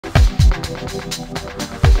Hello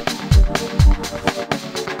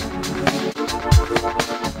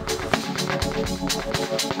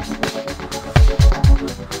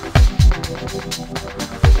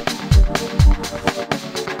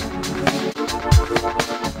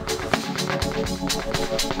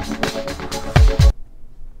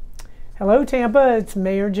Tampa, it's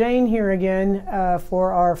Mayor Jane here again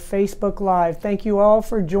for our Facebook Live. Thank you all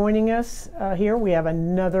for joining us here. We have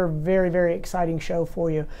another very exciting show for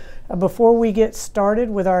you. Before we get started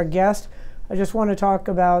with our guest, I just want to talk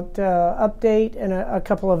about update and a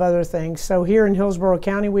couple of other things. So here in Hillsborough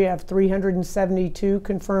County, we have 372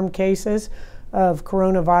 confirmed cases of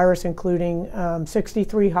coronavirus, including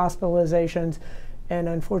 63 hospitalizations and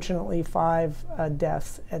unfortunately 5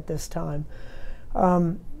 deaths at this time.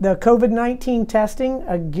 The COVID-19 testing,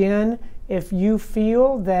 again, if you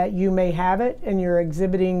feel that you may have it and you're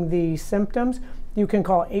exhibiting the symptoms, you can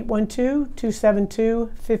call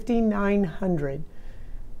 812-272-5900.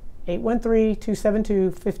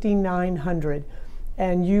 813-272-5900.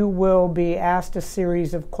 And you will be asked a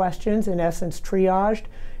series of questions, in essence triaged,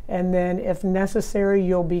 and then if necessary,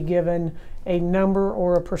 you'll be given a number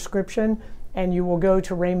or a prescription, and you will go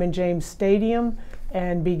to Raymond James Stadium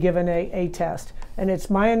and be given a test. And it's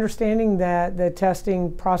my understanding that the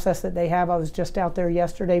testing process that they have, I was just out there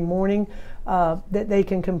yesterday morning, that they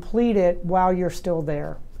can complete it while you're still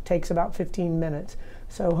there. It takes about 15 minutes.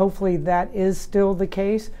 So hopefully that is still the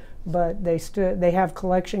case, but they have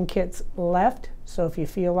collection kits left. So if you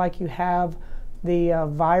feel like you have the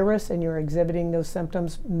virus and you're exhibiting those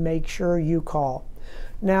symptoms, make sure you call.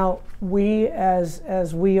 Now, we,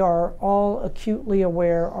 as we are all acutely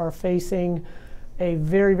aware, are facing a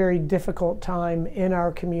very difficult time in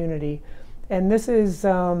our community. And this is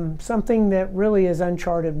something that really is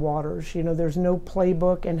uncharted waters. You know, there's no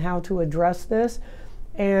playbook in how to address this.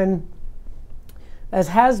 And as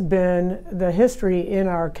has been the history in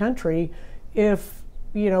our country, if,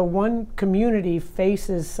 you know, one community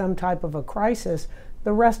faces some type of a crisis,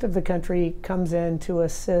 the rest of the country comes in to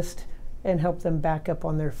assist and help them back up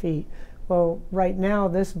on their feet. Well, right now,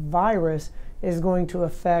 this virus is going to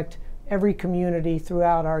affect every community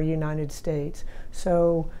throughout our United States.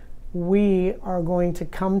 So we are going to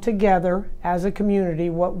come together as a community,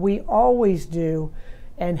 what we always do,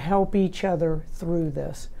 and help each other through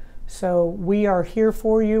this. So we are here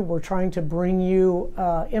for you. We're trying to bring you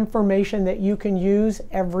information that you can use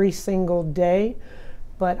every single day.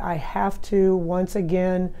 But I have to, once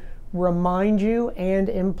again, remind you and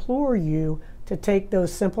implore you to take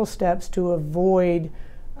those simple steps to avoid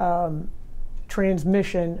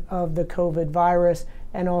transmission of the COVID virus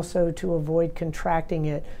and also to avoid contracting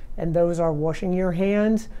it. And those are washing your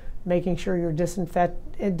hands, making sure you're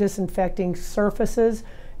disinfecting surfaces,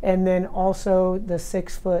 and then also the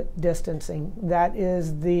 6-foot distancing. That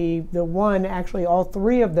is the one, actually all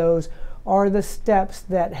 3 of those are the steps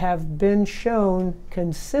that have been shown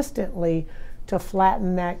consistently to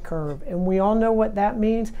flatten that curve. And we all know what that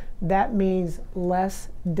means. That means less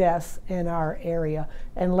deaths in our area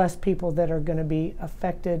and less people that are going to be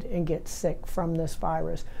affected and get sick from this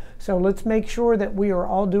virus. So let's make sure that we are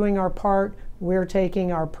all doing our part. We're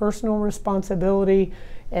taking our personal responsibility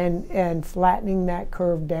and flattening that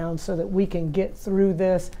curve down so that we can get through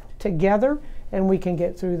this together and we can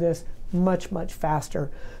get through this much faster.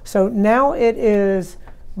 So now it is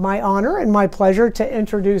my honor and my pleasure to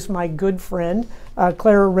introduce my good friend,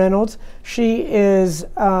 Clara Reynolds. She is,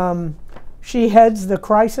 she heads the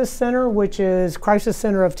Crisis Center, which is Crisis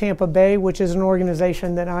Center of Tampa Bay, which is an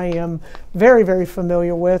organization that I am very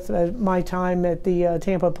familiar with. My time at the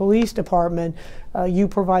Tampa Police Department, you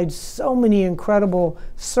provide so many incredible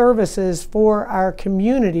services for our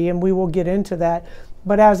community, and we will get into that.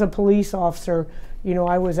 But as a police officer, you know,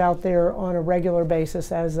 I was out there on a regular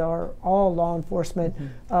basis, as are all law enforcement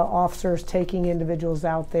officers, taking individuals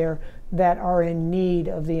out there that are in need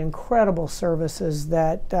of the incredible services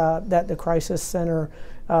that that the Crisis Center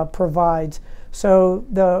provides. So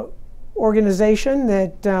the organization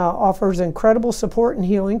that offers incredible support and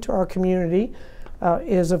healing to our community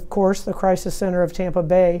is, of course, the Crisis Center of Tampa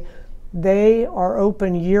Bay. They are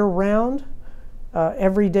open year-round.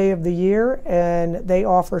 Every day of the year, and they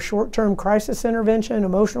offer short-term crisis intervention,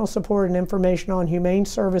 emotional support, and information on humane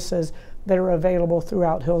services that are available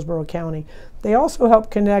throughout Hillsborough County. They also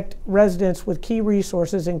help connect residents with key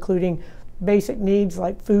resources, including basic needs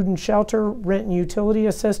like food and shelter, rent and utility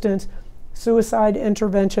assistance, suicide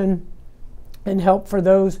intervention, and help for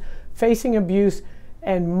those facing abuse,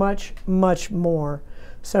 and much more.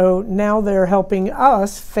 So now they're helping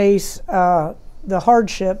us face the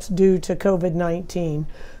hardships due to COVID-19.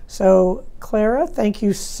 So Clara, thank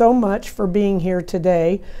you so much for being here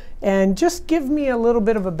today. And just give me a little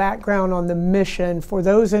bit of a background on the mission for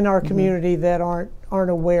those in our community that aren't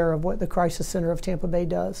aware of what the Crisis Center of Tampa Bay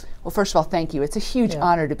does. Well, first of all, thank you. It's a huge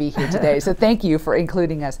honor to be here today, so thank you for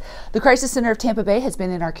including us. The Crisis Center of Tampa Bay has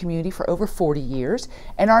been in our community for over 40 years,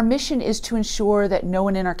 and our mission is to ensure that no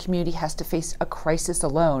one in our community has to face a crisis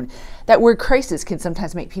alone. That word crisis can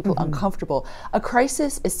sometimes make people uncomfortable. A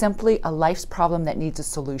crisis is simply a life's problem that needs a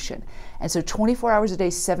solution. And so 24 hours a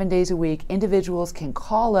day, 7 days a week, individuals can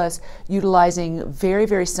call us utilizing very,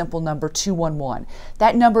 very simple number 211.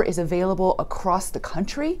 That number is available across the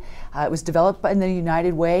country. It was developed in the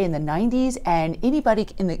United Way in the 90s, and anybody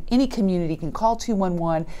in any community can call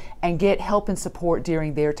 211 and get help and support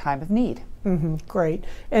during their time of need. Great.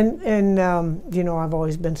 And you know, I've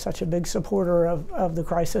always been such a big supporter of the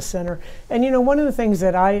Crisis Center. And you know, one of the things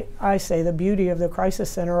that I say, the beauty of the Crisis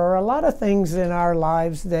Center, are a lot of things in our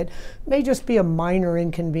lives that may just be a minor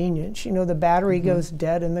inconvenience. You know, the battery goes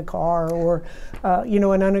dead in the car, or you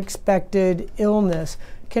know, an unexpected illness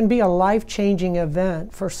can be a life-changing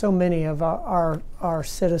event for so many of our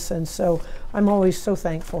citizens. So I'm always so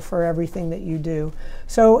thankful for everything that you do.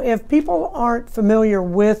 So if people aren't familiar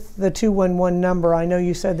with the 211 number, I know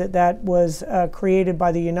you said that was created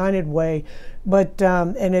by the United Way, but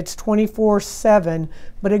and it's 24/7,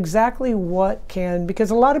 but exactly what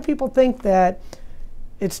because a lot of people think that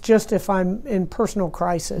it's just if I'm in personal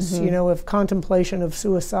crisis, you know, if contemplation of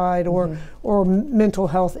suicide or mental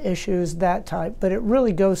health issues, that type, but it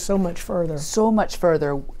really goes so much further. So much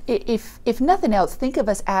further. If nothing else, think of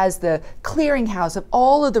us as the clearinghouse of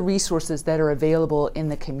all of the resources that are available in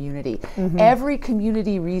the community. Every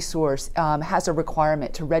community resource has a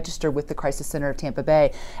requirement to register with the Crisis Center of Tampa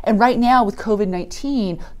Bay. And right now with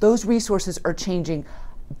COVID-19, those resources are changing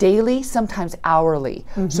daily, sometimes hourly.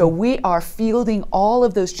 So we are fielding all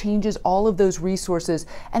of those changes, all of those resources,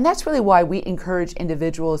 and that's really why we encourage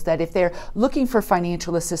individuals that if they're looking for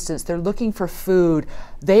financial assistance, they're looking for food,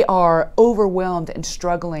 they are overwhelmed and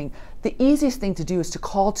struggling, the easiest thing to do is to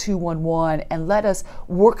call 211 and let us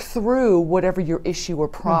work through whatever your issue or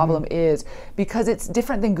problem is, because it's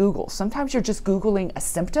different than Google. Sometimes you're just Googling a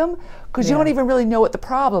symptom because you don't even really know what the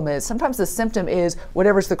problem is. Sometimes the symptom is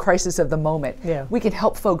whatever's the crisis of the moment. We can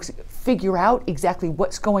help folks figure out exactly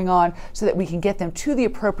what's going on so that we can get them to the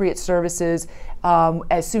appropriate services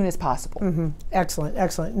as soon as possible. Excellent,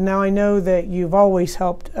 excellent. Now I know that you've always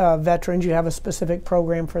helped veterans. You have a specific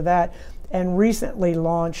program for that, and recently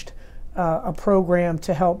launched a program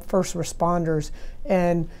to help first responders,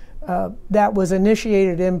 and that was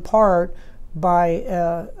initiated in part by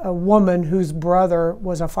a woman whose brother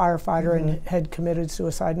was a firefighter and had committed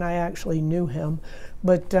suicide, and I actually knew him.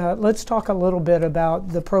 But let's talk a little bit about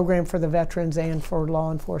the program for the veterans and for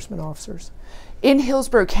law enforcement officers. In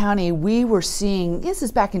Hillsborough County, we were seeing, this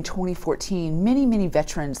is back in 2014, many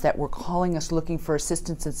veterans that were calling us looking for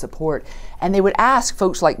assistance and support. And they would ask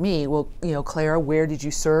folks like me, well, you know, Clara, where did you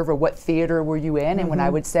serve, or what theater were you in? And when I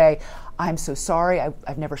would say, I'm so sorry,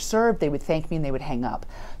 I've never served, they would thank me and they would hang up.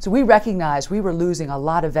 So we recognized we were losing a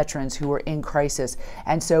lot of veterans who were in crisis.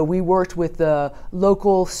 And so we worked with the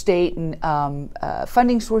local, state, and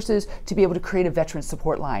funding sources to be able to create a veteran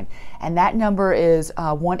support line. And that number is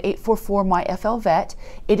 1-844-MY-FL-VET.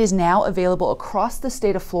 It is now available across the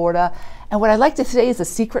state of Florida. And what I'd like to say is the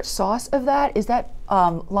secret sauce of that is that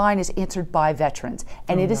line is answered by veterans,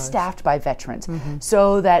 and it is staffed by veterans,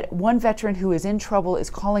 so that one veteran who is in trouble is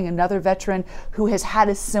calling another veteran who has had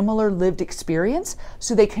a similar lived experience,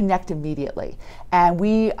 so they connect immediately. And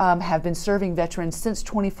we have been serving veterans since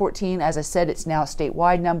 2014. As I said, it's now a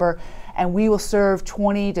statewide number, and we will serve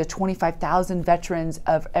 20 to 25,000 veterans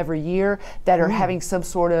of every year that are having some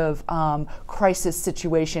sort of crisis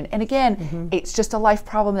situation. And again, it's just a life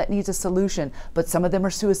problem that needs a solution, but some of them are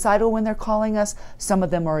suicidal when they're calling us, some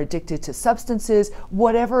of them are addicted to substances.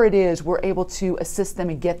 Whatever it is, we're able to assist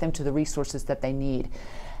them and get them to the resources that they need.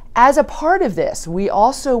 As a part of this, we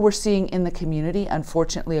also were seeing in the community,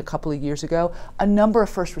 unfortunately a couple of years ago, a number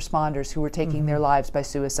of first responders who were taking their lives by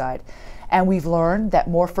suicide. And we've learned that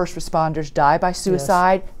more first responders die by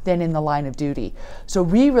suicide than in the line of duty. So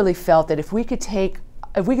we really felt that if we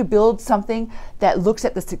could build something that looks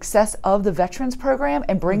at the success of the Veterans Program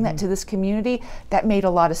and bring that to this community, that made a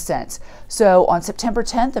lot of sense. So on September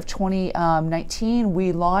 10th of 2019,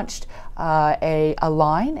 we launched a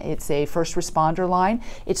line. It's a first responder line.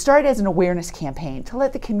 It started as an awareness campaign to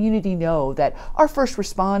let the community know that our first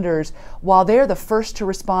responders, while they're the first to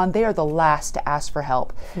respond, they are the last to ask for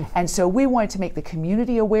help. And so we wanted to make the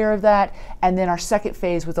community aware of that. And then our second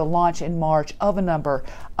phase was a launch in March of a number,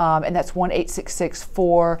 and that's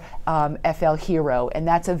 1-866-4-FL-HERO. And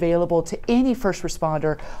that's available to any first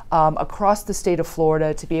responder across the state of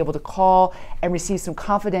Florida to be able to call and receive some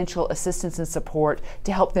confidential assistance and support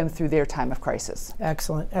to help them through their time of crisis.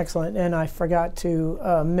 Excellent, excellent. And I forgot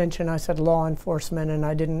to mention, I said law enforcement, and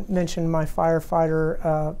I didn't mention my firefighter,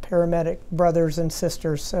 paramedic brothers and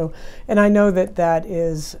sisters. So, and I know that that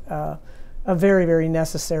is a very, very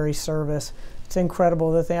necessary service. It's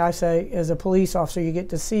incredible. The thing I say, as a police officer, you get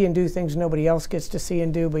to see and do things nobody else gets to see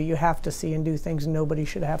and do, but you have to see and do things nobody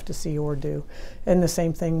should have to see or do. And the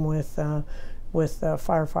same thing with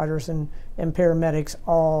firefighters and paramedics,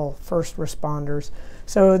 all first responders.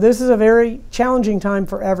 So this is a very challenging time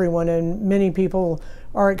for everyone, and many people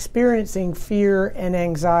are experiencing fear and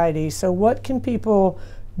anxiety. So what can people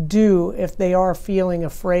do if they are feeling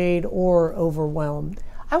afraid or overwhelmed?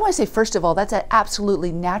 I want to say, first of all, that's an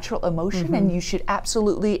absolutely natural emotion, and you should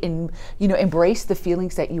absolutely embrace the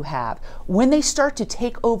feelings that you have. When they start to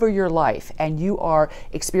take over your life and you are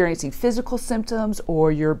experiencing physical symptoms,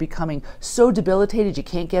 or you're becoming so debilitated you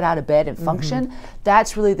can't get out of bed and function,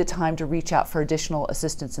 that's really the time to reach out for additional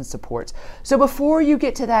assistance and supports. So before you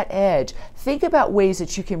get to that edge, think about ways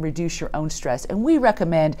that you can reduce your own stress. And we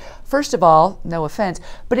recommend, first of all, no offense,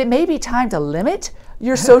 but it may be time to limit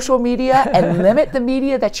your social media and limit the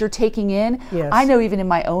media that you're taking in. Yes. I know even in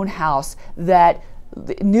my own house that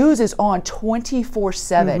the news is on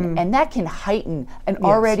 24/7, and that can heighten an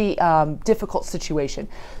already difficult situation.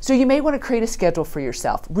 So you may want to create a schedule for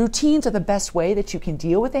yourself. Routines are the best way that you can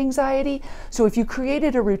deal with anxiety. So if you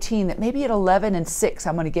created a routine that maybe at 11 and 6,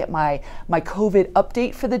 I'm going to get my COVID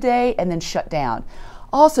update for the day and then shut down.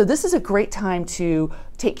 Also, this is a great time to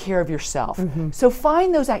take care of yourself. So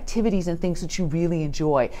find those activities and things that you really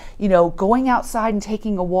enjoy. You know, going outside and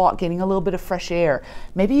taking a walk, getting a little bit of fresh air.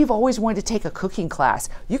 Maybe you've always wanted to take a cooking class.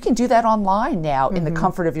 You can do that online now in the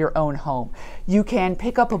comfort of your own home. You can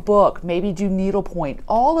pick up a book, maybe do needlepoint.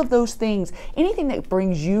 All of those things, anything that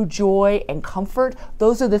brings you joy and comfort,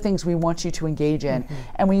 those are the things we want you to engage in.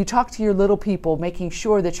 And when you talk to your little people, making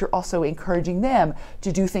sure that you're also encouraging them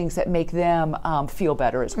to do things that make them feel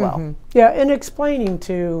better as well. Yeah, and explaining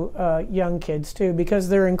to young kids too, because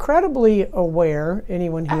they're incredibly aware.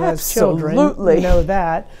 Anyone who has children know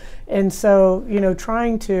that, and so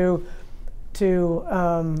trying to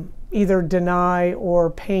either deny or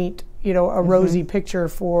paint a rosy picture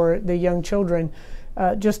for the young children.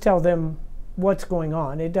 Just tell them what's going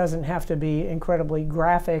on. It doesn't have to be incredibly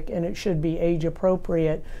graphic, and it should be age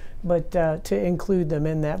appropriate, but to include them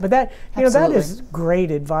in that. But that that is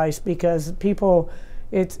great advice, because people.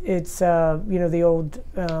 It's the old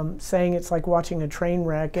saying, it's like watching a train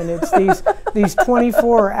wreck, and it's these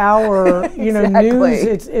 24-hour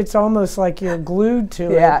news. It's almost like you're glued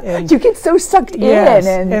to it. And you get so sucked in,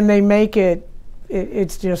 and they make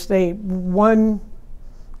it's just one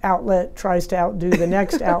outlet tries to outdo the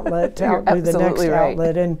next outlet to outdo the next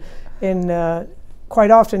outlet, and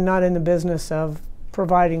quite often not in the business of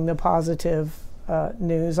providing the positive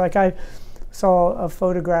news. Like I saw a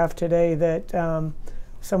photograph today that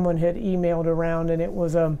someone had emailed around, and it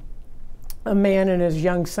was a man and his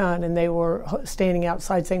young son, and they were standing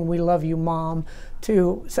outside saying, "We love you, Mom,"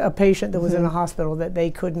 to a patient that was in a hospital that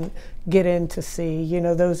they couldn't get in to see.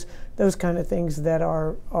 Those kind of things that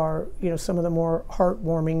are some of the more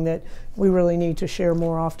heartwarming, that we really need to share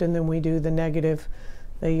more often than we do the negative.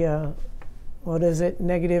 What is it?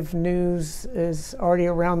 Negative news is already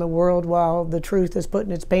around the world while the truth is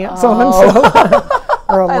putting its pants on. So,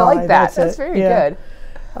 or a lie. I like that. That's very good.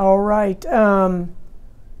 All right.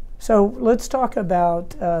 So let's talk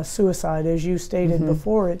about suicide. As you stated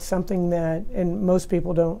before, it's something that, and most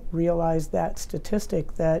people don't realize that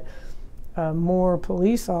statistic, that more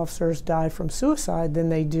police officers die from suicide than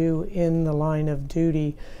they do in the line of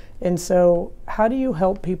duty. And so how do you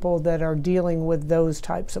help people that are dealing with those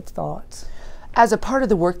types of thoughts? As a part of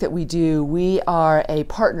the work that we do, we are a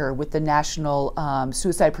partner with the National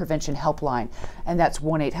Suicide Prevention Helpline, and that's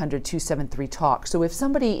 1-800-273-TALK. So if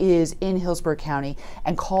somebody is in Hillsborough County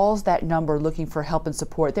and calls that number looking for help and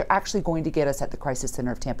support, they're actually going to get us at the Crisis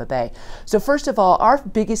Center of Tampa Bay. So first of all, our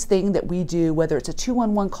biggest thing that we do, whether it's a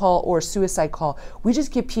 211 call or a suicide call, we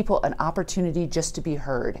just give people an opportunity just to be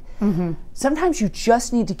heard. Sometimes you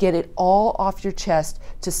just need to get it all off your chest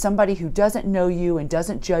to somebody who doesn't know you and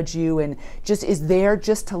doesn't judge you, and just just is there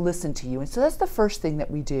just to listen to you. And so that's the first thing that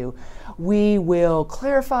we do. We will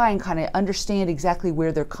clarify and kind of understand exactly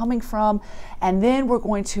where they're coming from, and then we're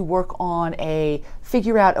going to work on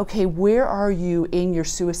figure out, okay, where are you in your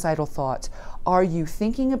suicidal thoughts? Are you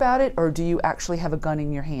thinking about it, or do you actually have a gun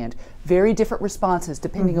in your hand? Very different responses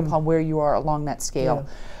depending upon where you are along that scale.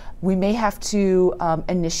 Yeah. We may have to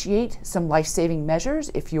initiate some life-saving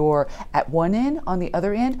measures. If you're at one end, on the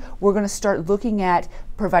other end, we're going to start looking at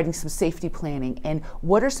providing some safety planning. And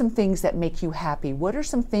what are some things that make you happy? What are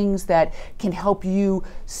some things that can help you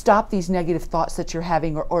stop these negative thoughts that you're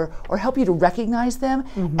having, or help you to recognize them?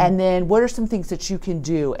 And then what are some things that you can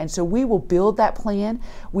do? And so we will build that plan.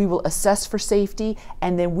 We will assess for safety,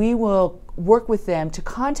 and then we will work with them to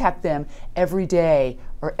contact them every day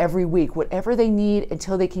or every week, whatever they need,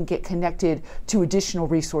 until they can get connected to additional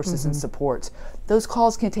resources and supports. Those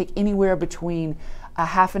calls can take anywhere between a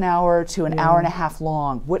half an hour to an hour and a half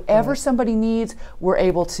long. Whatever somebody needs, we're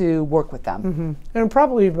able to work with them. And it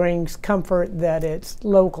probably brings comfort that it's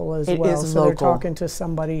local as well. It is so local. They're talking to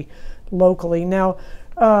somebody locally. Now,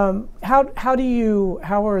 how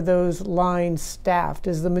are those lines staffed?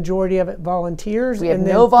 Is the majority of it volunteers? We have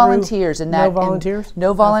no volunteers in that. No volunteers?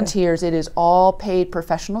 No volunteers. Okay. It is all paid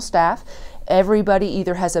professional staff. Everybody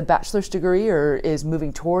either has a bachelor's degree or is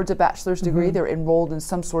moving towards a bachelor's degree. They're enrolled in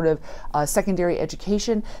some sort of secondary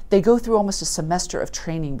education. They go through almost a semester of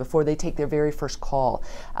training before they take their very first call.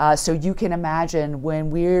 So you can imagine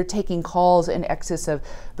when we're taking calls in excess of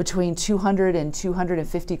between 200 and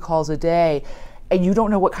 250 calls a day, and you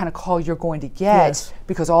don't know what kind of call you're going to get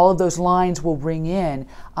because all of those lines will ring in.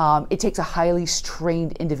 It takes a highly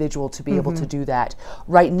trained individual to be able to do that.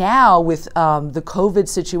 Right now, with the COVID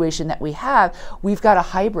situation that we have, we've got a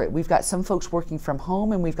hybrid. We've got some folks working from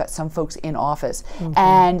home, and we've got some folks in office.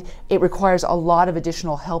 And it requires a lot of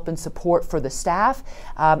additional help and support for the staff,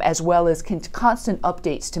 as well as constant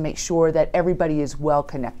updates to make sure that everybody is well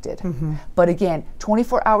connected. But again,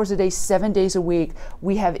 24 hours a day, 7 days a week,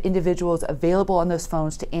 we have individuals available on those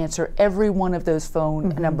phones to answer every one of those phone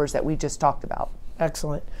numbers that we just talked about.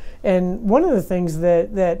 Excellent. And one of the things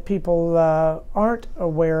that people aren't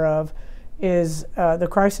aware of is the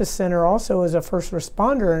Crisis Center also is a first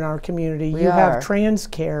responder in our community. You have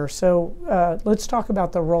TransCare. So let's talk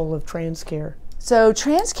about the role of TransCare. So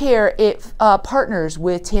TransCare, it partners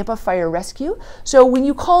with Tampa Fire Rescue. So when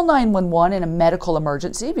you call 911 in a medical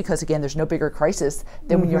emergency, because again, there's no bigger crisis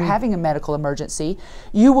than when you're having a medical emergency,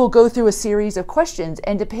 you will go through a series of questions,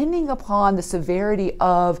 and depending upon the severity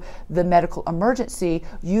of the medical emergency,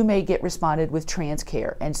 you may get responded with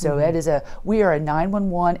TransCare. And so that is we are a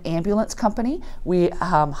 911 ambulance company. We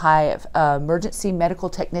have emergency medical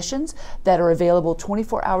technicians that are available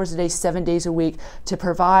 24 hours a day, 7 days a week to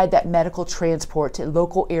provide that medical transport to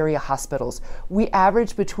local area hospitals. We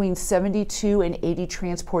average between 72 and 80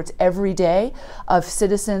 transports every day of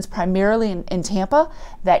citizens, primarily in Tampa,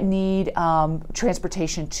 that need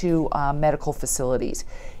transportation to medical facilities.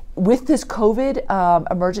 With this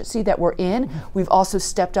COVID emergency that we're in, we've also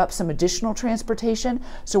stepped up some additional transportation.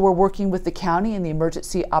 So we're working with the county and the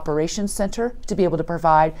Emergency Operations Center to be able to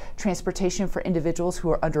provide transportation for individuals who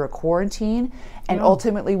are under a quarantine. And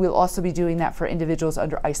ultimately, we'll also be doing that for individuals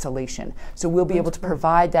under isolation. So we'll be able to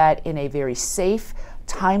provide that in a very safe,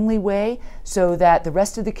 timely way so that the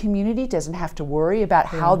rest of the community doesn't have to worry about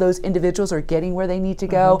how those individuals are getting where they need to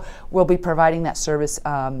go. We'll be providing that service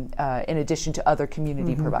in addition to other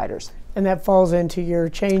community providers. And that falls into your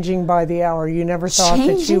changing by the hour. You never thought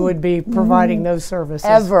that you would be providing those services.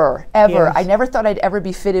 Ever. Yes. I never thought I'd ever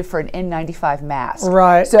be fitted for an N95 mask.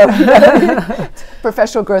 Right. So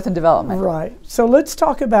professional growth and development. Right. So let's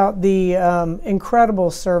talk about the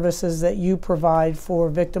incredible services that you provide for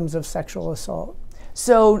victims of sexual assault.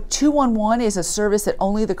 So 211 is a service that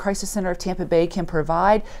only the Crisis Center of Tampa Bay can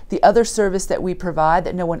provide. The other service that we provide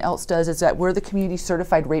that no one else does is that we're the community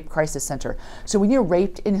certified rape crisis center. So when you're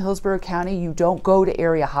raped in Hillsborough County, you don't go to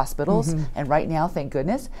area hospitals. And right now, thank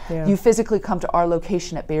goodness, you physically come to our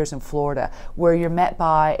location at Bears in Florida, where you're met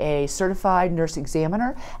by a certified nurse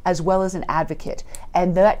examiner as well as an advocate.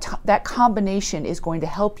 And that combination is going to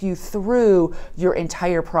help you through your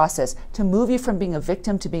entire process to move you from being a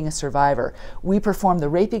victim to being a survivor. We perform the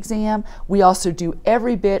rape exam. We also do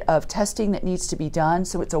every bit of testing that needs to be done,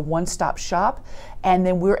 so it's a one-stop shop. And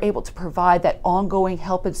then we're able to provide that ongoing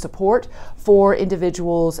help and support for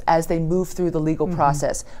individuals as they move through the legal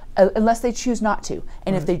process, unless they choose not to.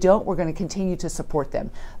 And if they don't, we're going to continue to support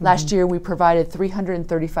them. Last year, we provided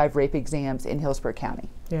 335 rape exams in Hillsborough County.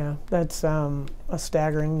 Yeah, that's a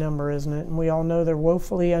staggering number, isn't it? And we all know they're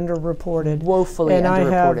woefully underreported. Woefully and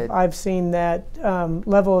underreported. I've seen that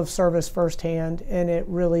level of service firsthand, and it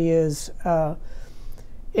really is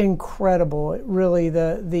incredible. It really,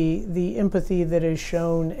 the empathy that is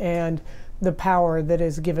shown and the power that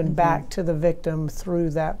is given back to the victim through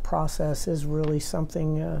that process is really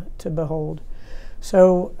something to behold.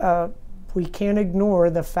 So we can't ignore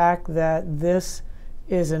the fact that this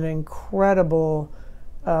is an incredible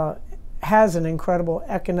has an incredible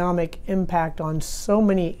economic impact on so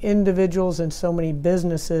many individuals and so many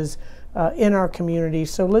businesses in our community.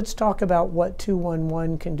 So let's talk about what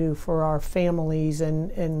 211 can do for our families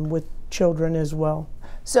and with children as well.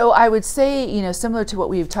 So I would say, you know, similar to what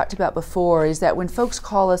we've talked about before, is that when folks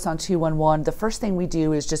call us on 211, the first thing we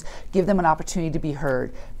do is just give them an opportunity to be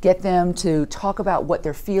heard, get them to talk about what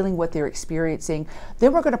they're feeling, what they're experiencing.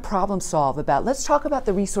 Then we're going to problem solve about, let's talk about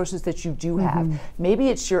the resources that you do have. Maybe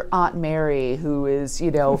it's your Aunt Mary who is,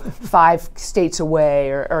 you know, 5 states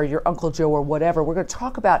away, or your Uncle Joe or whatever. We're going to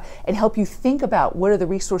talk about and help you think about what are the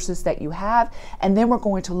resources that you have, and then we're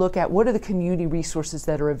going to look at what are the community resources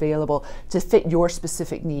that are available to fit your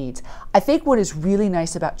specific needs. I think what is really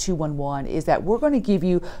nice about 211 is that we're going to give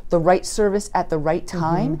you the right service at the right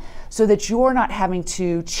time so that you're not having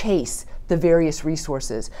to chase the various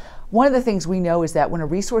resources. One of the things we know is that when a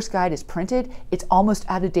resource guide is printed, it's almost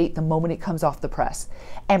out of date the moment it comes off the press.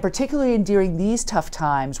 And particularly during these tough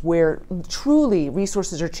times where truly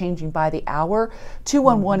resources are changing by the hour,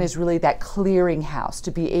 211 is really that clearinghouse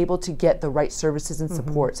to be able to get the right services and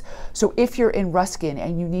supports. So if you're in Ruskin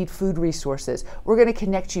and you need food resources, we're going to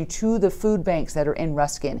connect you to the food banks that are in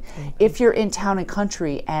Ruskin. If you're in Town and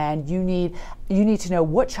Country and you need to know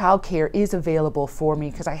what childcare is available for me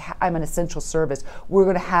because I'm an essential service, we're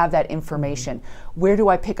going to have that information. Where do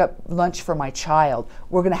I pick up lunch for my child?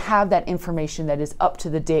 We're going to have that information that is up to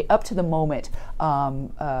the day, up to the moment,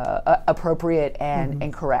 appropriate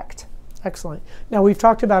and correct. Excellent. Now we've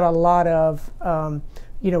talked about a lot of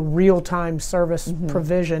real-time service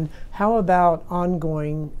provision. How about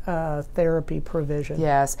ongoing therapy provision?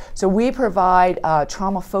 Yes. So we provide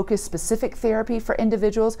trauma-focused specific therapy for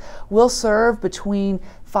individuals. We'll serve between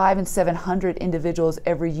 500 and 700 individuals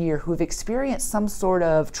every year who have experienced some sort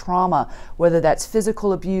of trauma, whether that's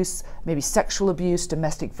physical abuse, maybe sexual abuse,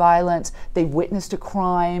 domestic violence, they've witnessed a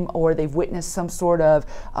crime, or they've witnessed some sort of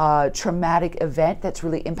traumatic event that's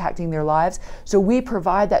really impacting their lives. So we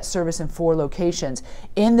provide that service in 4 locations.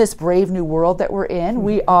 In this brave new world that we're in,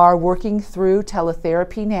 we are working through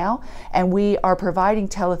teletherapy now, and we are providing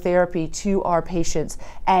teletherapy to our patients,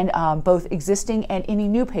 and both existing and any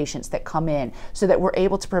new patients that come in, so that we're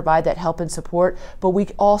able to provide that help and support. But we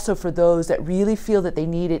also, for those that really feel that they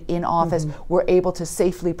need it in office, we're able to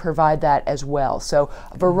safely provide that as well. So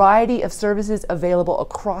a variety of services available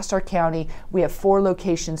across our county. We have 4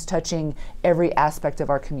 locations touching every aspect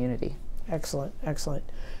of our community. Excellent, excellent.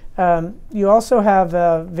 You also have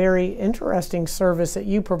a very interesting service that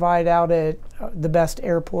you provide out at the best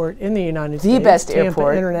airport in the United States. The best Tampa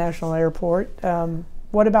airport. International Airport.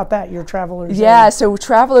 What about that, your Travelers Aid? Yeah, so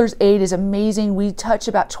Travelers Aid is amazing. We touch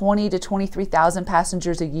about 20 to 23,000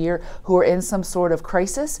 passengers a year who are in some sort of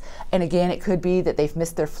crisis. And again, it could be that they've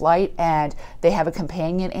missed their flight and they have a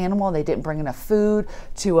companion animal, they didn't bring enough food,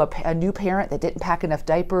 to a new parent that didn't pack enough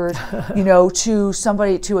diapers,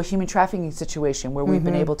 to a human trafficking situation where we've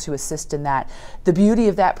been able to assist in that. The beauty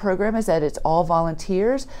of that program is that it's all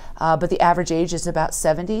volunteers, but the average age is about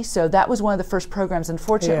 70. So that was one of the first programs.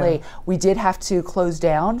 Unfortunately, we did have to close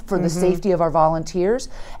down for the safety of our volunteers,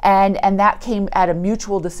 and that came at a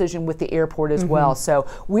mutual decision with the airport as well. So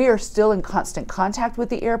we are still in constant contact with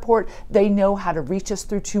the airport. They know how to reach us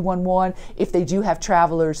through 211 if they do have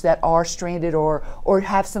travelers that are stranded or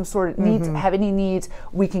have some sort of needs, have any needs.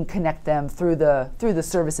 We can connect them through the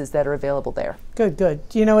services that are available there. Good, good.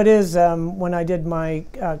 You know, it is when I did my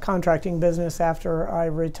contracting business after I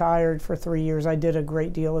retired for 3 years, I did a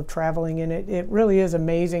great deal of traveling, and it really is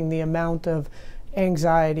amazing the amount of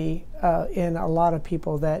anxiety in a lot of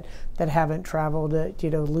people that haven't traveled, that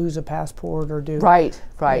lose a passport or do. Right.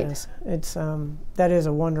 Yes, it's that is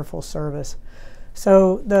a wonderful service.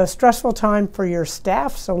 So the stressful time for your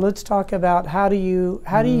staff. So let's talk about how do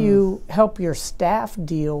you help your staff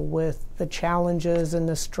deal with the challenges and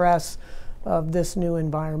the stress of this new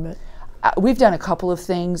environment? We've done a couple of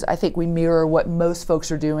things. I think we mirror what most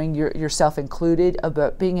folks are doing, yourself included,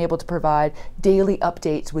 about being able to provide daily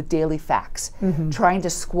updates with daily facts, trying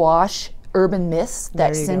to squash urban myths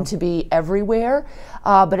that seem to be everywhere,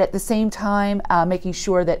 but at the same time making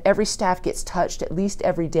sure that every staff gets touched at least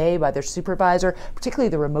every day by their supervisor, particularly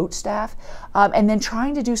the remote staff, and then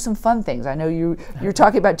trying to do some fun things. I know you're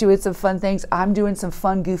talking about doing some fun things. I'm doing some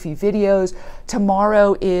fun, goofy videos.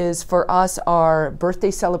 Tomorrow is for us our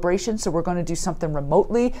birthday celebration, so we're going to do something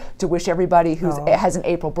remotely to wish everybody who has an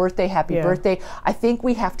April birthday happy birthday. I think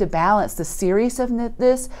we have to balance the seriousness of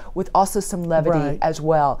this with also some levity as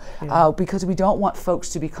well, because we don't want folks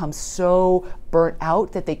to become so burnt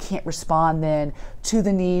out that they can't respond then to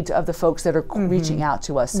the needs of the folks that are reaching out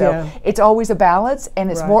to us. So it's always a balance, and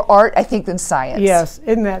it's more art, I think, than science. Yes,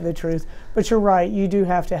 isn't that the truth? But you're right, you do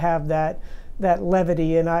have to have that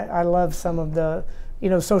levity, and I love some of the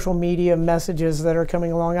social media messages that are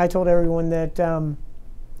coming along. I told everyone that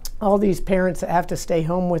all these parents that have to stay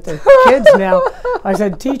home with their kids now, I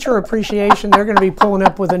said, teacher appreciation, they're going to be pulling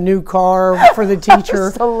up with a new car for the teacher.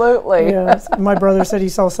 Absolutely. Yes. My brother said he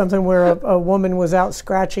saw something where a woman was out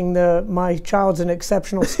scratching my child's an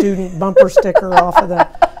exceptional student bumper sticker off of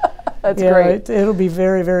that. That's great. It'll be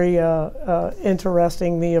very, very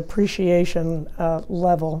interesting, the appreciation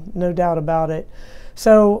level, no doubt about it.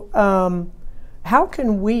 So how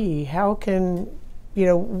can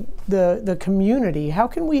the community, how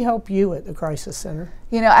can we help you at the Crisis Center?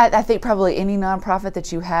 I think probably any nonprofit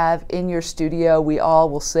that you have in your studio, we all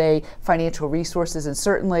will say financial resources, and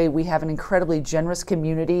certainly we have an incredibly generous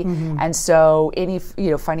community, and so any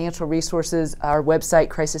financial resources, our website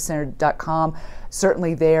crisiscenter.com,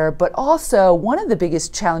 certainly there. But also one of the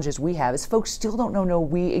biggest challenges we have is folks still don't know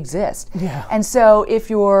we exist. And so if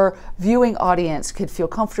your viewing audience could feel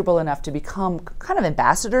comfortable enough to become kind of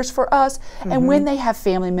ambassadors for us, and when they have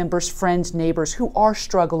family members, friends, neighbors who are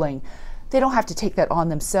struggling, they don't have to take that on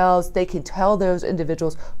themselves. They can tell those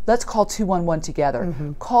individuals, let's call 211 together.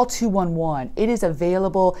 Call 211. It is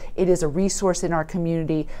available. It is a resource in our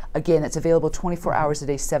community. Again, it's available 24 hours a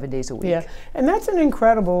day, 7 days a week. Yeah, and that's an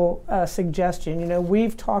incredible suggestion.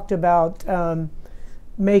 We've talked about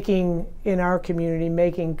making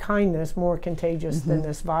kindness more contagious than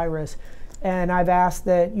this virus. And I've asked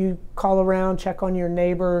that you call around, check on your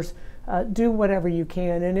neighbors, do whatever you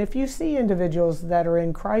can. And if you see individuals that are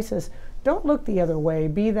in crisis, don't look the other way.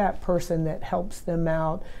 Be that person that helps them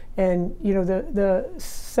out. And the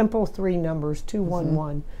simple 3 numbers,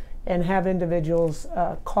 211, and have individuals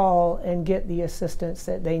call and get the assistance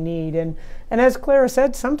that they need. And as Clara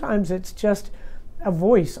said, sometimes it's just a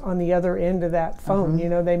voice on the other end of that phone.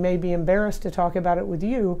 They may be embarrassed to talk about it with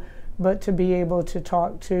you, but to be able to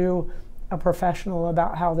talk to a professional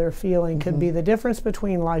about how they're feeling could be the difference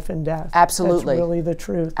between life and death. Absolutely. That's really the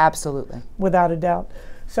truth. Absolutely. Without a doubt.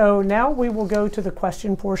 So now we will go to the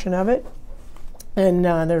question portion of it. And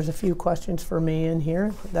there's a few questions for me in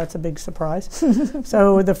here. That's a big surprise.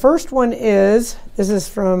 So the first one this is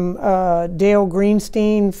from Dale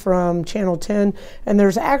Greenstein from Channel 10. And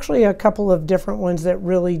there's actually a couple of different ones that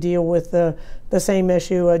really deal with the same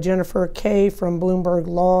issue. Jennifer Kay from Bloomberg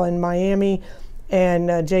Law in Miami,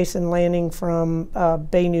 and Jason Lanning from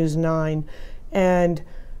Bay News 9. And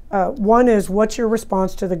one is, what's your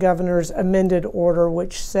response to the governor's amended order,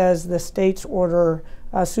 which says the state's order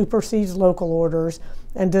supersedes local orders?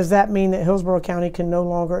 And does that mean that Hillsborough County can no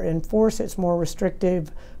longer enforce its more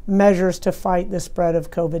restrictive measures to fight the spread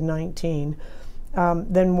of COVID-19?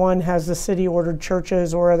 Then one has the city ordered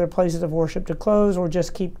churches or other places of worship to close, or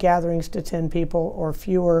just keep gatherings to 10 people or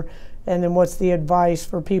fewer. And then what's the advice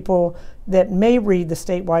for people that may read the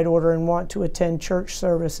statewide order and want to attend church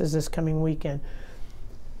services this coming weekend?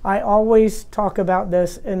 I always talk about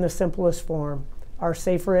this in the simplest form. Our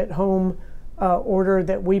safer at home order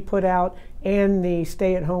that we put out, and the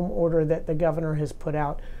stay at home order that the governor has put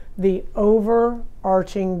out. The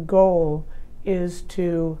overarching goal is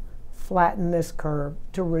to flatten this curve,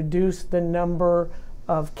 to reduce the number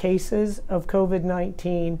of cases of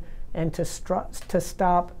COVID-19 and to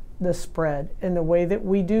stop the spread. And the way that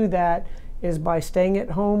we do that is by staying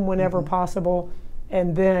at home whenever possible,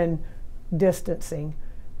 and then distancing,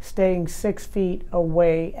 staying 6 feet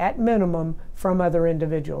away at minimum from other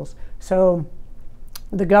individuals. So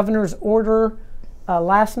the governor's order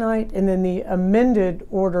last night and then the amended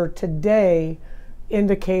order today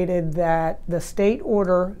indicated that the state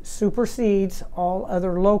order supersedes all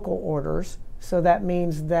other local orders. So that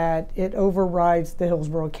means that it overrides the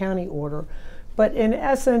Hillsborough County order. But in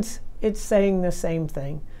essence, it's saying the same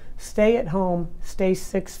thing. Stay at home, stay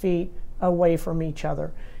 6 feet away from each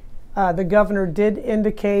other. The governor did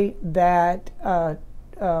indicate that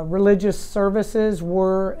religious services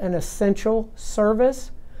were an essential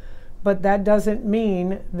service, but that doesn't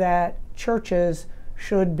mean that churches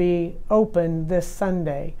should be open this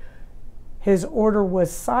Sunday. his order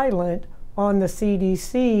was silent on the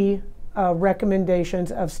CDC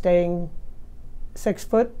recommendations of staying 6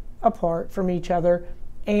 foot apart from each other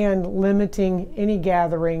and limiting any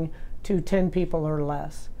gathering to 10 people or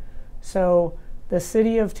less. So the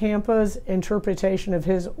city of Tampa's interpretation of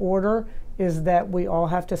his order is that we all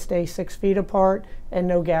have to stay 6 feet apart and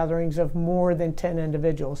no gatherings of more than 10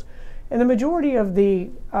 individuals. And the majority of the,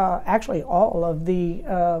 actually all of the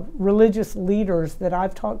religious leaders that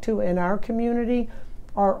I've talked to in our community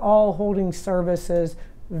are all holding services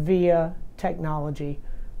via technology.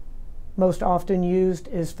 Most often used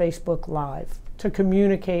is Facebook Live to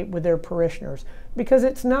communicate with their parishioners, because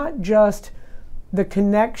it's not just the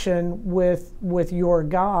connection with your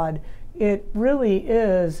God, it really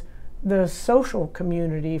is the social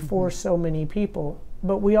community for so many people.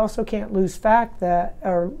 But we also can't lose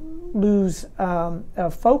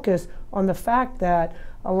focus on the fact that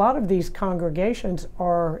a lot of these congregations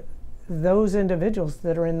are those individuals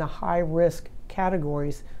that are in the high risk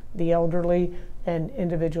categories, the elderly and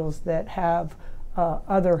individuals that have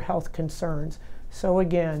other health concerns. So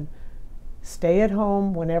again, stay at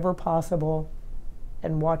home whenever possible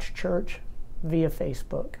and watch church via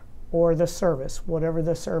Facebook or the service, whatever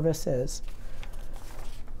the service is.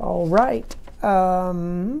 All right. I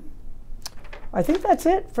think that's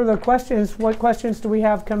it for the questions. What questions do we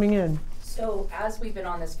have coming in? So as we've been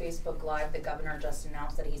on this Facebook Live, the governor just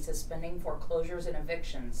announced that he's suspending foreclosures and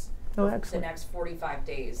evictions for the next 45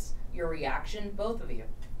 days. Your reaction, both of you?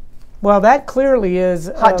 Well, that clearly is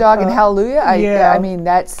hot dog and hallelujah. Yeah. I mean,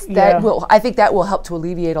 I think that will help to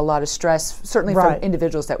alleviate a lot of stress, certainly from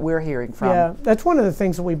individuals that we're hearing from. Yeah, that's one of the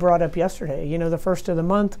things that we brought up yesterday. You know, the first of the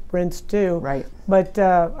month, rents due. Right. But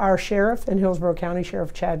our sheriff in Hillsborough County,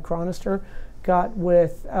 Sheriff Chad Cronister, got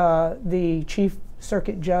with the chief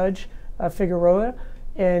circuit judge, Figueroa,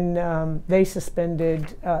 and they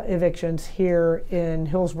suspended evictions here in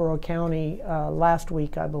Hillsborough County last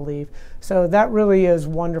week, I believe. So that really is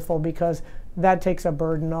wonderful, because that takes a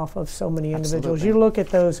burden off of so many individuals. Absolutely. You look at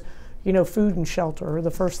those, you know, food and shelter are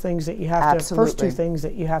the first things that you have to, first two things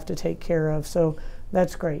that you have to take care of. So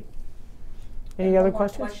that's great. Any other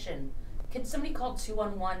questions? Question. Can somebody call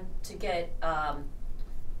 211 to get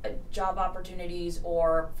job opportunities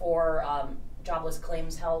or for jobless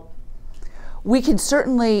claims help? We can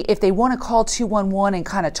certainly, if they want to call 211 and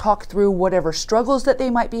kind of talk through whatever struggles that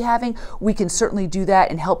they might be having, we can certainly do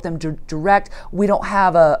that and help them direct. We don't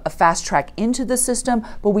have a fast track into the system,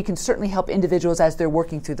 but we can certainly help individuals as they're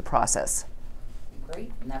working through the process.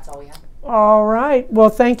 Great, and that's all we have. All right. Well,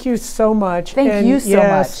 thank you so much. Thank you so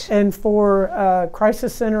much. And for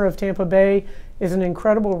Crisis Center of Tampa Bay is an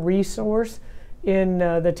incredible resource in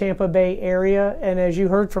the Tampa Bay area. And as you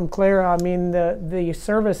heard from Clara, I mean, the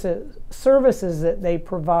services that they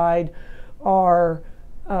provide are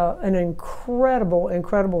an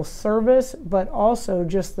incredible service, but also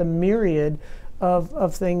just the myriad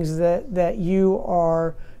of things that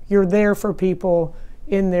you're there for people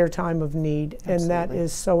in their time of need. Absolutely. And that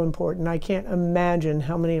is so important. I can't imagine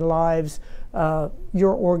how many lives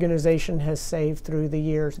your organization has saved through the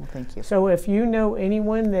years. Well, thank you. So if you know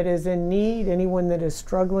anyone that is in need, anyone that is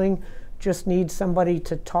struggling, just needs somebody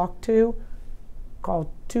to talk to,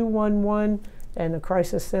 call 211 and the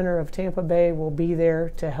Crisis Center of Tampa Bay will be there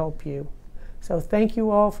to help you. So thank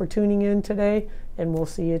you all for tuning in today, and we'll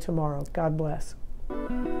see you tomorrow. God bless.